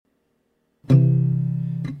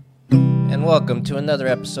and welcome to another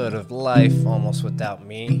episode of Life Almost Without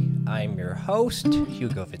Me. I'm your host,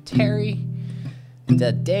 Hugo Viteri.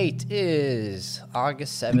 The date is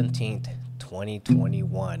August 17th,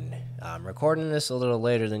 2021. I'm recording this a little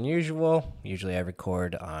later than usual. Usually I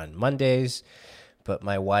record on Mondays, but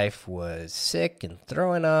my wife was sick and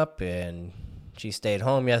throwing up, and she stayed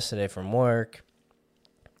home yesterday from work.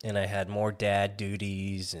 And I had more dad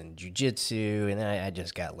duties and jiu-jitsu, and I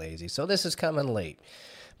just got lazy. So this is coming late,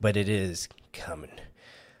 but it is coming.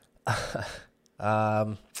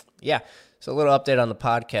 Yeah, so a little update on the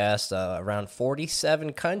podcast. Around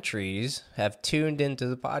 47 countries have tuned into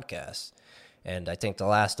the podcast. And I think the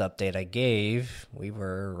last update I gave, we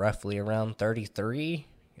were roughly around 33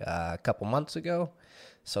 a couple months ago.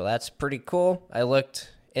 So that's pretty cool. I looked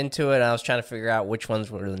into it. I was trying to figure out which ones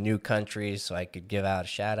were the new countries so I could give out a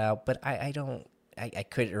shout out, but I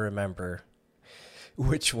couldn't remember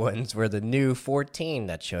which ones were the new 14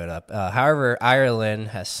 that showed up. However, Ireland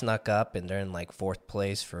has snuck up and they're in like fourth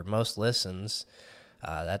place for most listens.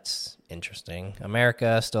 That's interesting.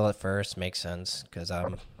 America still at first, makes sense because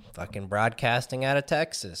I'm fucking broadcasting out of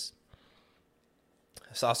Texas.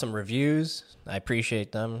 I saw some reviews. I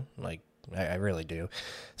appreciate them. I really do.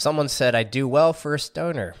 Someone said I do well for a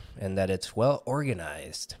stoner and that it's well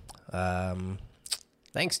organized.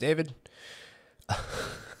 Thanks, David.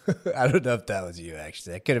 I don't know if that was you,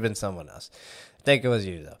 actually. It could have been someone else. I think it was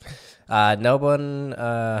you, though. No one,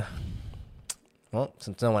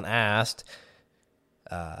 since no one asked,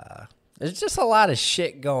 there's just a lot of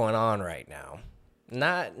shit going on right now.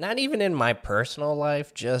 Not even in my personal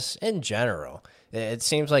life, just in general. It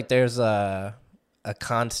seems like there's a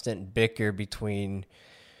constant bicker between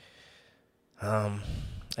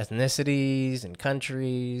ethnicities and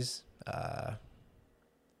countries.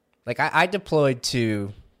 I deployed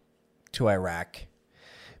to Iraq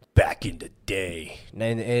back in the day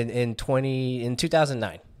in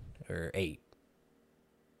 2009 or 8.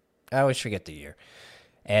 I always forget the year.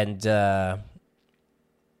 And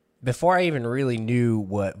before I even really knew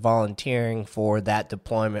what volunteering for that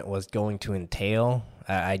deployment was going to entail,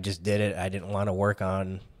 I just did it. I didn't want to work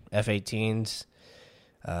on F-18s.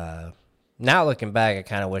 Now looking back, I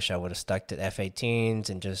kind of wish I would have stuck to F-18s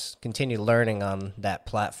and just continued learning on that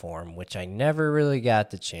platform, which I never really got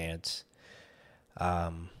the chance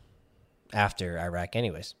after Iraq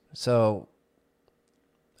anyways. So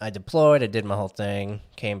I deployed, I did my whole thing,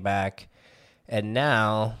 came back, and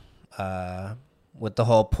now with the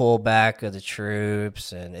whole pullback of the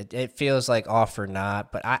troops, and it feels like all for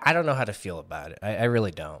naught, but I don't know how to feel about it. I really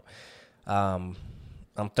don't. I'm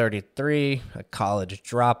 33, a college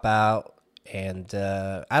dropout, and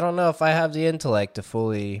I don't know if I have the intellect to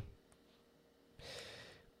fully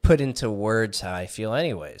put into words how I feel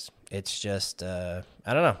anyways. It's just, I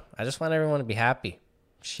don't know. I just want everyone to be happy.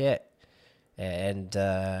 Shit. And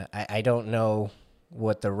I don't know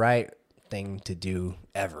what the right thing to do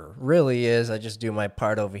ever really is. I just do my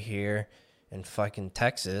part over here in fucking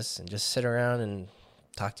Texas and just sit around and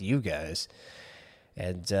talk to you guys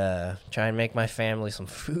and try and make my family some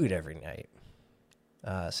food every night.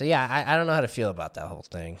 So yeah, I don't know how to feel about that whole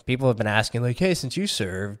thing. People have been asking like, hey, since you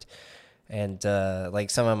served, and like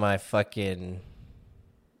some of my fucking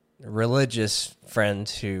religious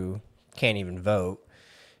friends who can't even vote,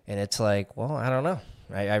 and it's like, well, I don't know.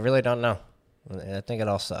 I really don't know. I think it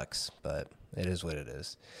all sucks, but it is what it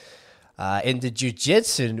is. In the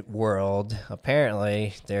jiu-jitsu world,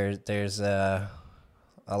 apparently, there's a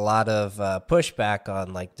lot of pushback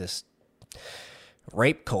on like this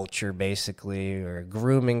rape culture, basically, or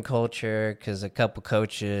grooming culture, because a couple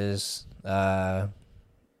coaches, it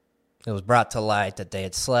was brought to light that they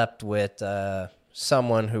had slept with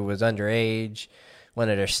someone who was underage, one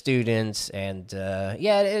of their students, and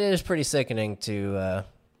yeah, it is pretty sickening to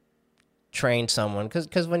train someone,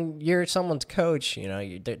 because when you're someone's coach, you know,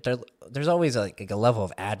 there's always like a level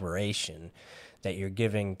of admiration that you're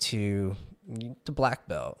giving to the black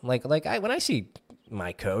belt. Like when I see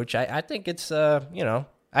my coach, I think it's you know,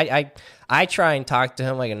 I try and talk to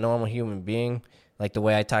him like a normal human being, like the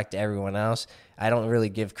way I talk to everyone else. I don't really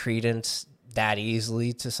give credence that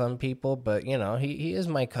easily to some people, but you know, he is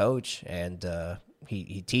my coach, and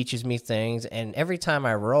he teaches me things, and every time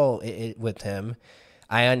I roll it with him,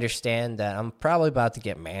 I understand that I'm probably about to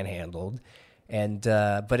get manhandled, and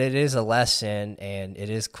but it is a lesson, and it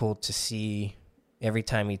is cool to see every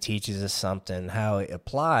time he teaches us something how it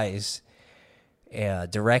applies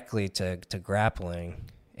directly to grappling.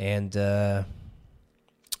 And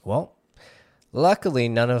well, luckily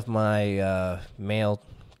none of my male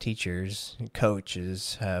teachers and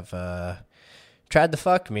coaches have tried to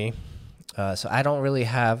fuck me. So I don't really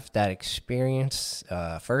have that experience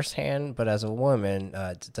firsthand, but as a woman,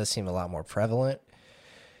 it does seem a lot more prevalent.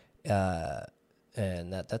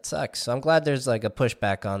 And that sucks. So I'm glad there's like a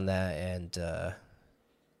pushback on that, and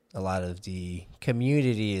a lot of the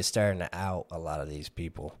community is starting to out a lot of these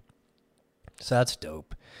people. So that's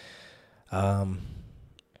dope.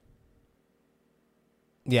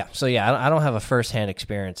 Yeah. So yeah, I don't have a firsthand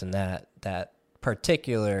experience in that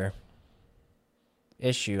particular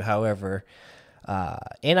issue. However,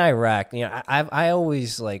 in Iraq, I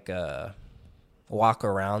always like walk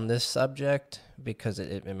around this subject because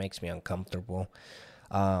it makes me uncomfortable.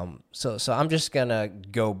 So I'm just gonna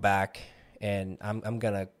go back and I'm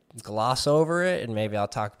gonna gloss over it, and maybe I'll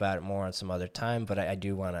talk about it more on some other time. But I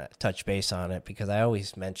do want to touch base on it because I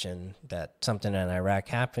always mention that something in Iraq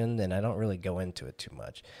happened, and I don't really go into it too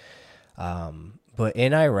much. But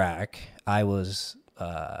in Iraq, I was.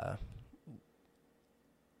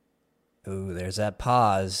 Ooh, there's that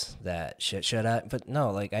pause. That should I? But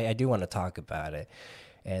no, like I do want to talk about it,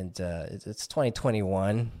 and it's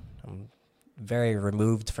 2021. I'm very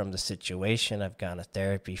removed from the situation. I've gone to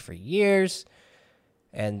therapy for years.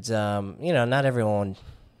 And, not everyone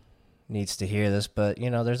needs to hear this, but,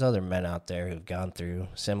 there's other men out there who've gone through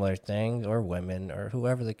similar things, or women, or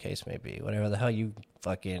whoever the case may be, whatever the hell you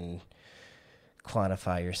fucking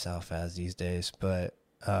quantify yourself as these days. But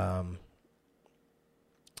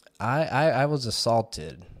I was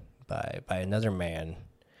assaulted by another man,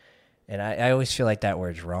 and I always feel like that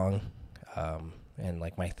word's wrong. And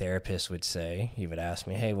like my therapist would say, he would ask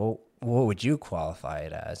me, hey, well, what would you qualify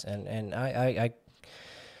it as? And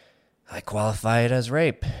I qualify it as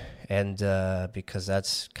rape, and because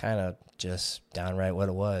that's kind of just downright what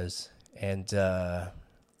it was. And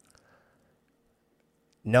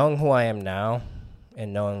knowing who I am now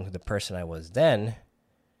and knowing the person I was then,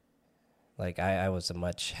 like I was a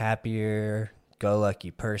much happier,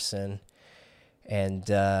 go-lucky person. And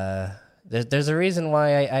there's a reason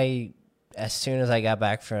why I, as soon as I got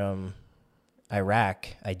back from Iraq,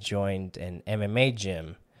 I joined an MMA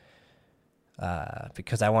gym.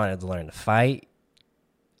 Because I wanted to learn to fight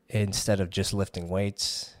instead of just lifting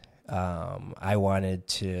weights. I wanted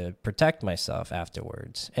to protect myself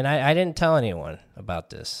afterwards. And I didn't tell anyone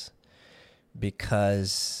about this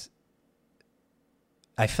because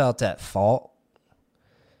I felt at fault.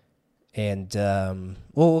 And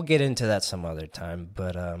we'll get into that some other time.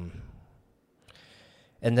 But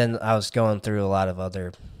and then I was going through a lot of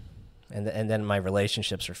other, and then my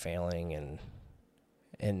relationships were failing,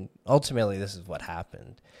 and ultimately this is what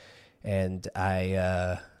happened. And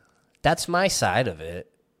that's my side of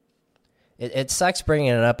it. It sucks bringing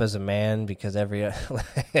it up as a man because like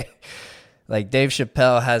Dave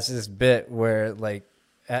Chappelle has this bit where like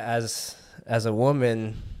as a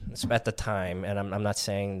woman at the time, and I'm not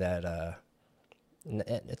saying that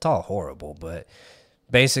it's all horrible, but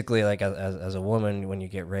basically like as a woman, when you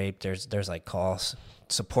get raped, there's like calls,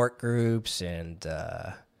 support groups, and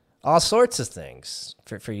all sorts of things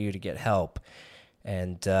for you to get help.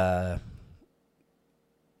 And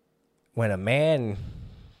when a man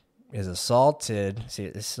is assaulted,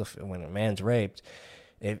 when a man's raped,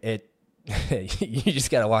 it you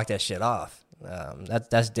just gotta walk that shit off.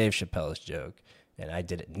 That's Dave Chappelle's joke, and I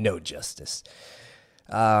did it no justice.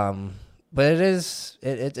 But it's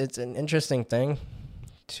an interesting thing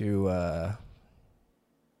to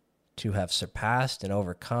have surpassed and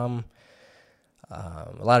overcome.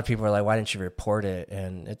 A lot of people are like, why didn't you report it?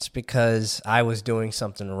 And it's because I was doing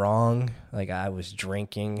something wrong. Like I was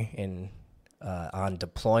drinking on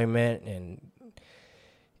deployment, and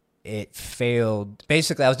it failed.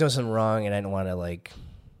 Basically, I was doing something wrong, and I didn't want to like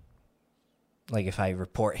if I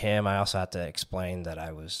report him, I also have to explain that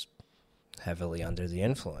I was heavily under the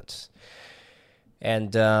influence.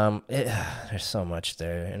 And there's so much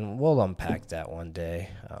there, and we'll unpack that one day.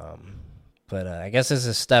 But I guess this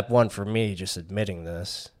is step one for me, just admitting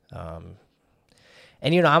this. And,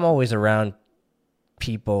 I'm always around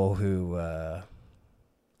people who,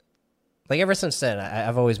 like ever since then,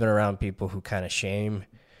 I've always been around people who kind of shame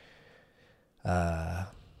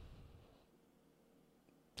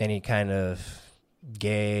any kind of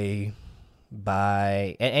gay,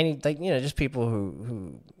 bi, any, like, just people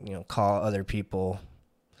who call other people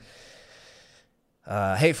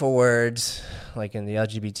hateful words, like in the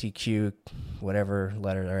LGBTQ, whatever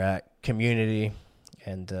letter they're at, community.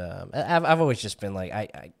 And I've always just been like,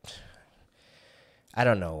 I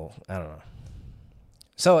don't know.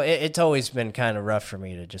 So it's always been kind of rough for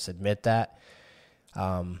me to just admit that.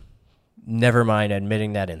 Never mind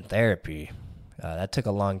admitting that in therapy. That took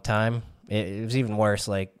a long time. It was even worse,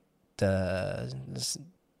 like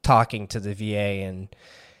talking to the VA and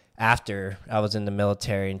after I was in the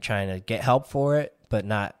military and trying to get help for it, but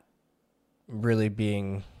not really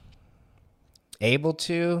being able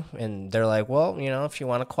to. And they're like, well, if you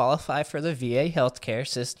want to qualify for the VA healthcare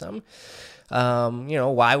system,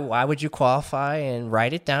 why would you qualify, and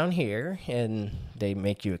write it down here? And they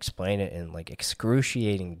make you explain it in like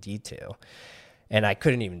excruciating detail. And I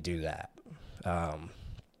couldn't even do that.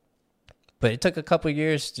 But it took a couple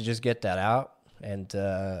years to just get that out. And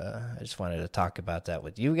I just wanted to talk about that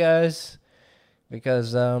with you guys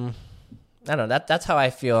because, I don't know, that's how I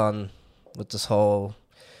feel with this whole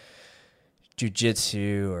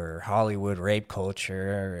jiu-jitsu or Hollywood rape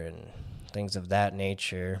culture and things of that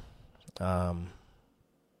nature.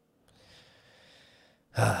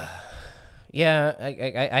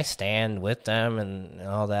 Yeah, I stand with them and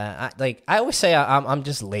all that. I always say I'm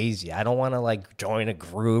just lazy. I don't want to like join a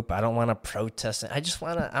group. I don't want to protest.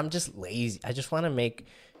 I'm just lazy. I just want to make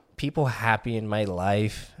people happy in my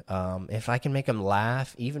life. If I can make them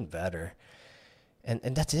laugh, even better. And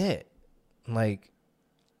that's it. Like,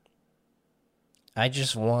 I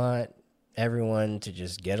just want everyone to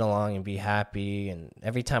just get along and be happy. And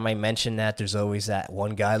every time I mention that, there's always that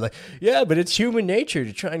one guy like, yeah, but it's human nature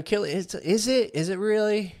to try and kill it. Is it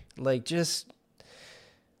really? Like, just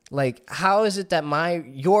like, how is it that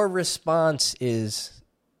your response is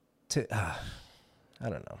to, I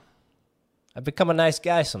don't know. I've become a nice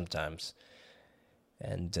guy sometimes.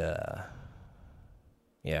 And,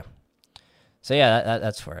 yeah. So yeah,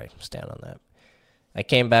 that's where I stand on that. I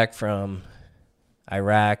came back from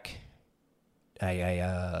Iraq.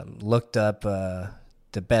 I looked up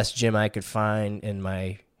the best gym I could find in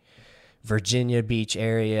my Virginia Beach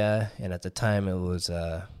area, and at the time it was,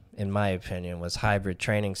 in my opinion, was Hybrid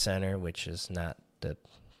Training Center, which is not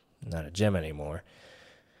a gym anymore.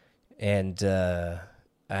 And I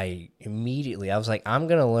was like, I'm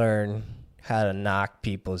gonna learn how to knock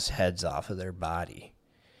people's heads off of their body,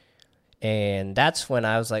 and that's when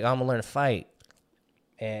I was like, I'm gonna learn to fight.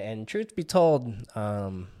 And truth be told,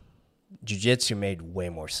 jiu-jitsu made way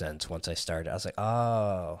more sense once I started. I was like,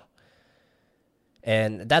 oh.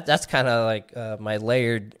 And that's kind of like my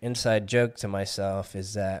layered inside joke to myself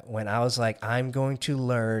is that when I was like, I'm going to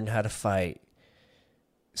learn how to fight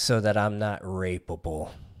so that I'm not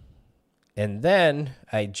rapeable. And then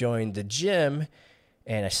I joined the gym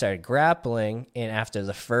and I started grappling. And after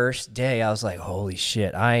the first day, I was like, holy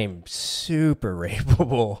shit, I am super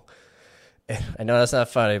rapeable. I know that's not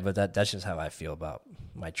funny, but that's just how I feel about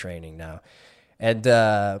my training now. And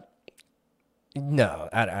no,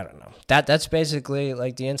 I don't know. That's basically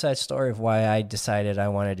like the inside story of why I decided I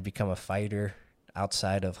wanted to become a fighter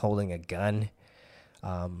outside of holding a gun.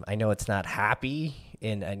 I know it's not happy,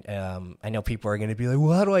 and I know people are going to be like,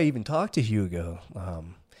 well, how do I even talk to Hugo?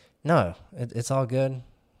 No, it's all good.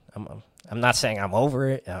 I'm not saying I'm over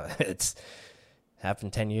it. It's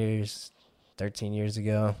happened 10 years, 13 years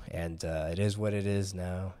ago, and it is what it is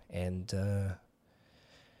now. And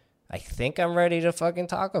I think I'm ready to fucking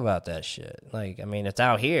talk about that shit. Like, I mean, it's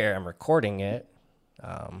out here. I'm recording it.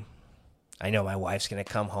 I know my wife's going to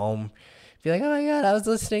come home, be like, oh my God, I was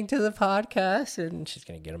listening to the podcast, and she's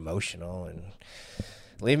going to get emotional and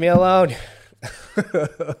leave me alone.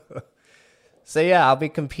 So yeah, I'll be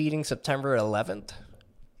competing September 11th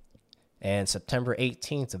and September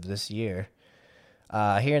 18th of this year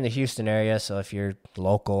here in the Houston area. So if you're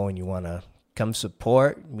local and you want to come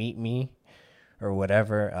support, meet me or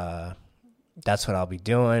whatever, that's what I'll be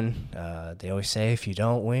doing. They always say if you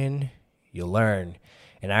don't win, you learn.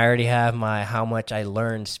 And I already have my how much I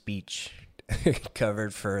learned speech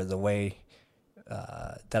covered for the way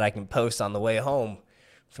that I can post on the way home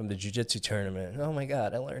from the jiu-jitsu tournament. Oh my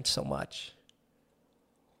God, I learned so much.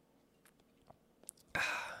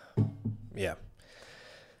 Yeah.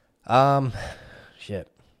 Shit.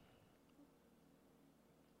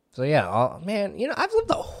 So yeah, man, you know, I've lived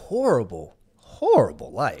a horrible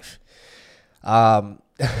life. Not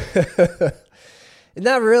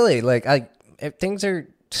really. Like things are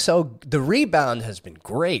so, the rebound has been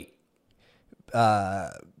great.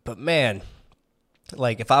 But man,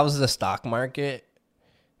 like if I was the stock market,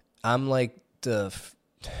 I'm like the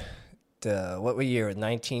what year?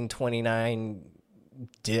 1929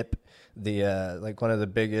 dip, the like one of the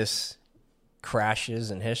biggest crashes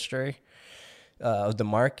in history of the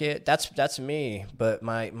market. That's me, but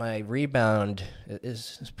my rebound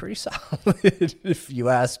is pretty solid if you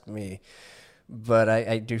ask me. But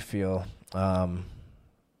I do feel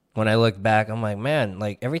when I look back, I'm like, man,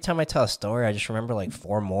 like every time I tell a story, I just remember like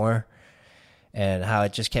four more, and how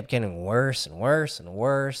it just kept getting worse and worse and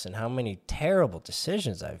worse, and how many terrible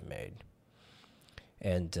decisions I've made.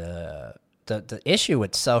 And the the issue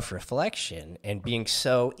with self-reflection and being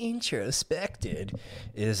so introspected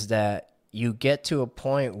is that you get to a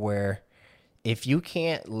point where if you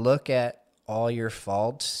can't look at all your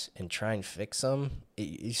faults and try and fix them,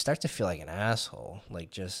 you start to feel like an asshole.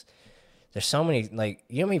 Like, just, there's so many, like,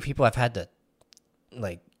 you know how many people I've had to,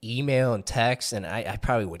 like, email and text, and I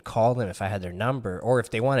probably would call them if I had their number, or if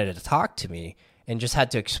they wanted to talk to me, and just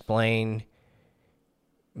had to explain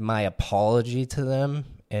my apology to them,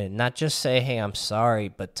 and not just say, hey, I'm sorry,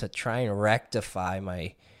 but to try and rectify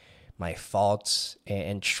my faults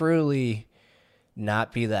and truly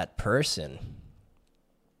not be that person.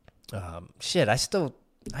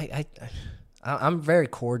 I'm very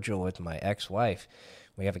cordial with my ex-wife.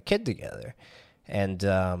 We have a kid together,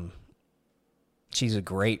 and she's a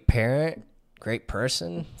great parent, great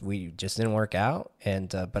person. We just didn't work out, and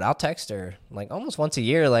but I'll text her like almost once a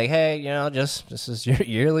year, like, hey, this is your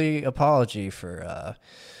yearly apology for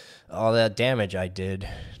all that damage I did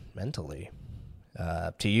mentally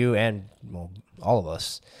to you and, well, all of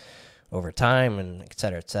us over time, and et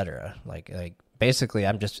cetera, et cetera. Like basically,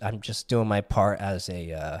 I'm just doing my part as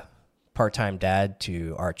a part-time dad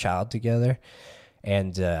to our child together,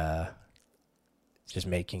 and just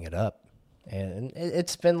making it up. And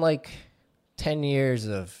it's been like 10 years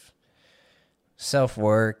of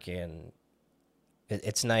self-work, and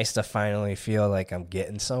it's nice to finally feel like I'm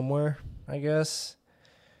getting somewhere, I guess.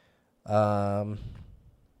 And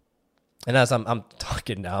as I'm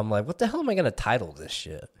talking now, I'm like, what the hell am I going to title this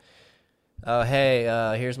shit? Oh, hey,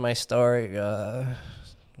 here's my story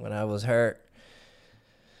when I was hurt.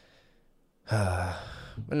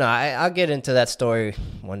 No, I'll get into that story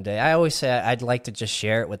one day. I always say I'd like to just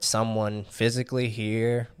share it with someone physically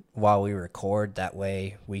here while we record. That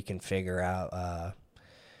way we can figure out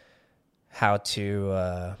how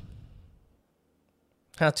to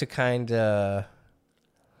kind of,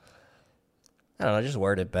 I don't know, just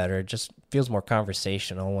word it better. It just feels more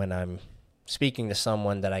conversational when I'm speaking to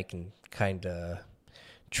someone that I can kind of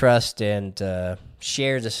trust and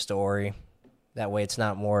share the story. That way it's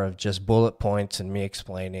not more of just bullet points and me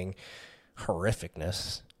explaining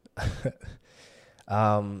horrificness.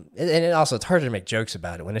 And it also, it's harder to make jokes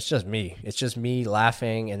about it when it's just me. It's just me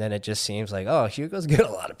laughing, and then it just seems like, oh, Hugo's getting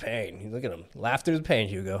a lot of pain. Look at him. Laugh through the pain,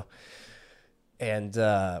 Hugo. And,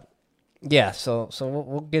 yeah, so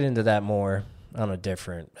we'll get into that more on a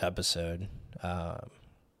different episode. But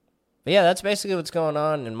yeah, that's basically what's going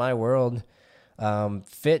on in my world.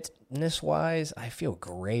 Fitness-wise, I feel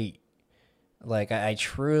great. Like, I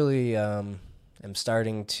truly am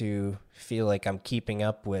starting to feel like I'm keeping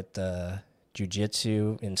up with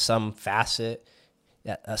jiu-jitsu in some facet,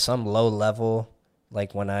 at some low level.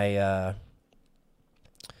 Like, when I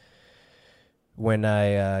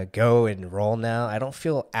go and roll now, I don't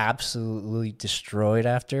feel absolutely destroyed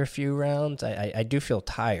after a few rounds. I do feel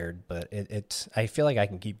tired, but I feel like I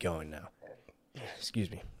can keep going now.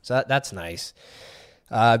 Excuse me. So that's nice.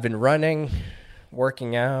 I've been running,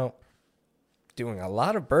 working out, doing a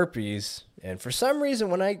lot of burpees, and for some reason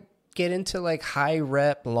when I get into like high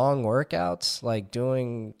rep long workouts, like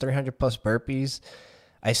doing 300 plus burpees,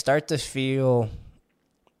 I start to feel,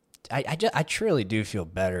 I truly do feel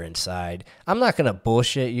better inside. I'm not gonna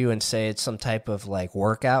bullshit you and say it's some type of like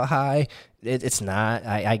workout high. It's not.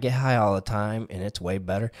 I get high all the time, and it's way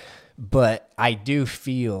better, but I do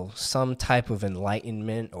feel some type of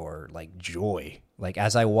enlightenment or like joy, like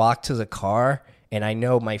as I walk to the car. And I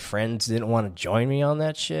know my friends didn't want to join me on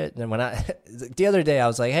that shit. And when the other day I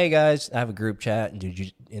was like, hey guys, I have a group chat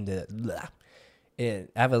I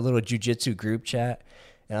have a little jiu-jitsu group chat.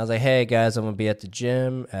 And I was like, hey guys, I'm going to be at the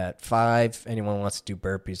gym at 5. Anyone wants to do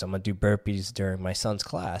burpees? I'm going to do burpees during my son's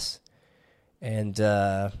class. And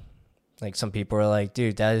like some people are like,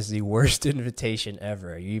 dude, that is the worst invitation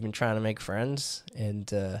ever. Are you even trying to make friends?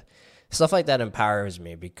 And stuff like that empowers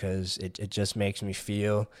me, because it just makes me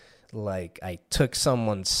feel like I took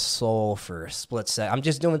someone's soul for a split second. I'm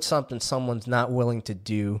just doing something someone's not willing to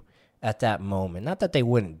do at that moment. Not that they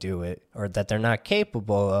wouldn't do it or that they're not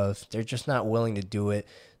capable of. They're just not willing to do it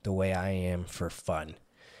the way I am for fun.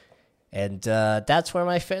 And that's where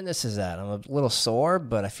my fitness is at. I'm a little sore,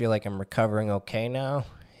 but I feel like I'm recovering okay now.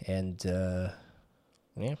 And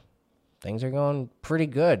yeah, things are going pretty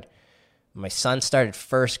good. My son started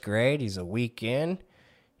first grade. He's a week in.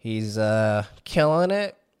 He's killing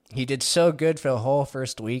it. He did so good for the whole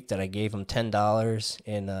first week that I gave him $10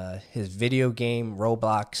 in his video game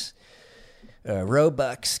Roblox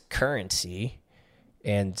currency,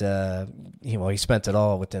 and he spent it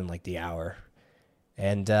all within like the hour.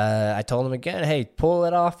 And I told him again, hey, pull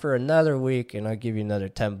it off for another week, and I'll give you another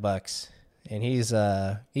 $10. And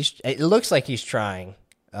it looks like he's trying.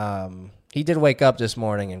 He did wake up this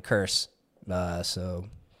morning and curse. So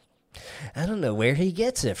I don't know where he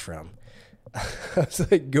gets it from. I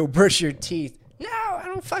was like, go brush your teeth. No, I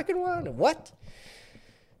don't fucking want to. What?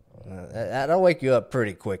 That'll wake you up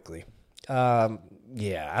pretty quickly.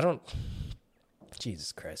 Yeah, I don't.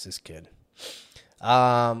 Jesus Christ, this kid.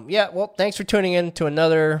 Yeah, well, thanks for tuning in to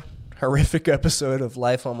another horrific episode of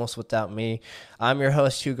Life Almost Without Me. I'm your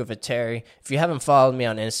host, Hugo Viteri. If you haven't followed me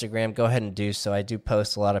on Instagram, go ahead and do so. I do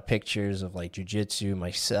post a lot of pictures of like jiu-jitsu,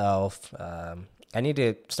 myself. I need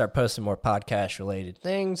to start posting more podcast-related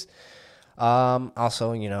things.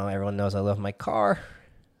 Also, you know, everyone knows I love my car,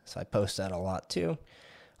 so I post that a lot too.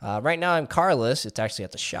 Right now I'm carless. It's actually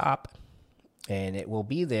at the shop, and it will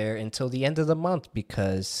be there until the end of the month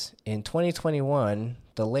because in 2021,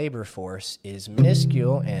 the labor force is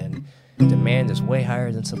minuscule and demand is way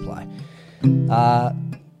higher than supply.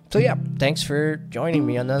 So yeah, thanks for joining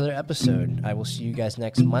me on another episode. I will see you guys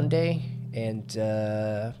next Monday, and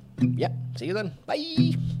yeah, see you then.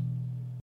 Bye.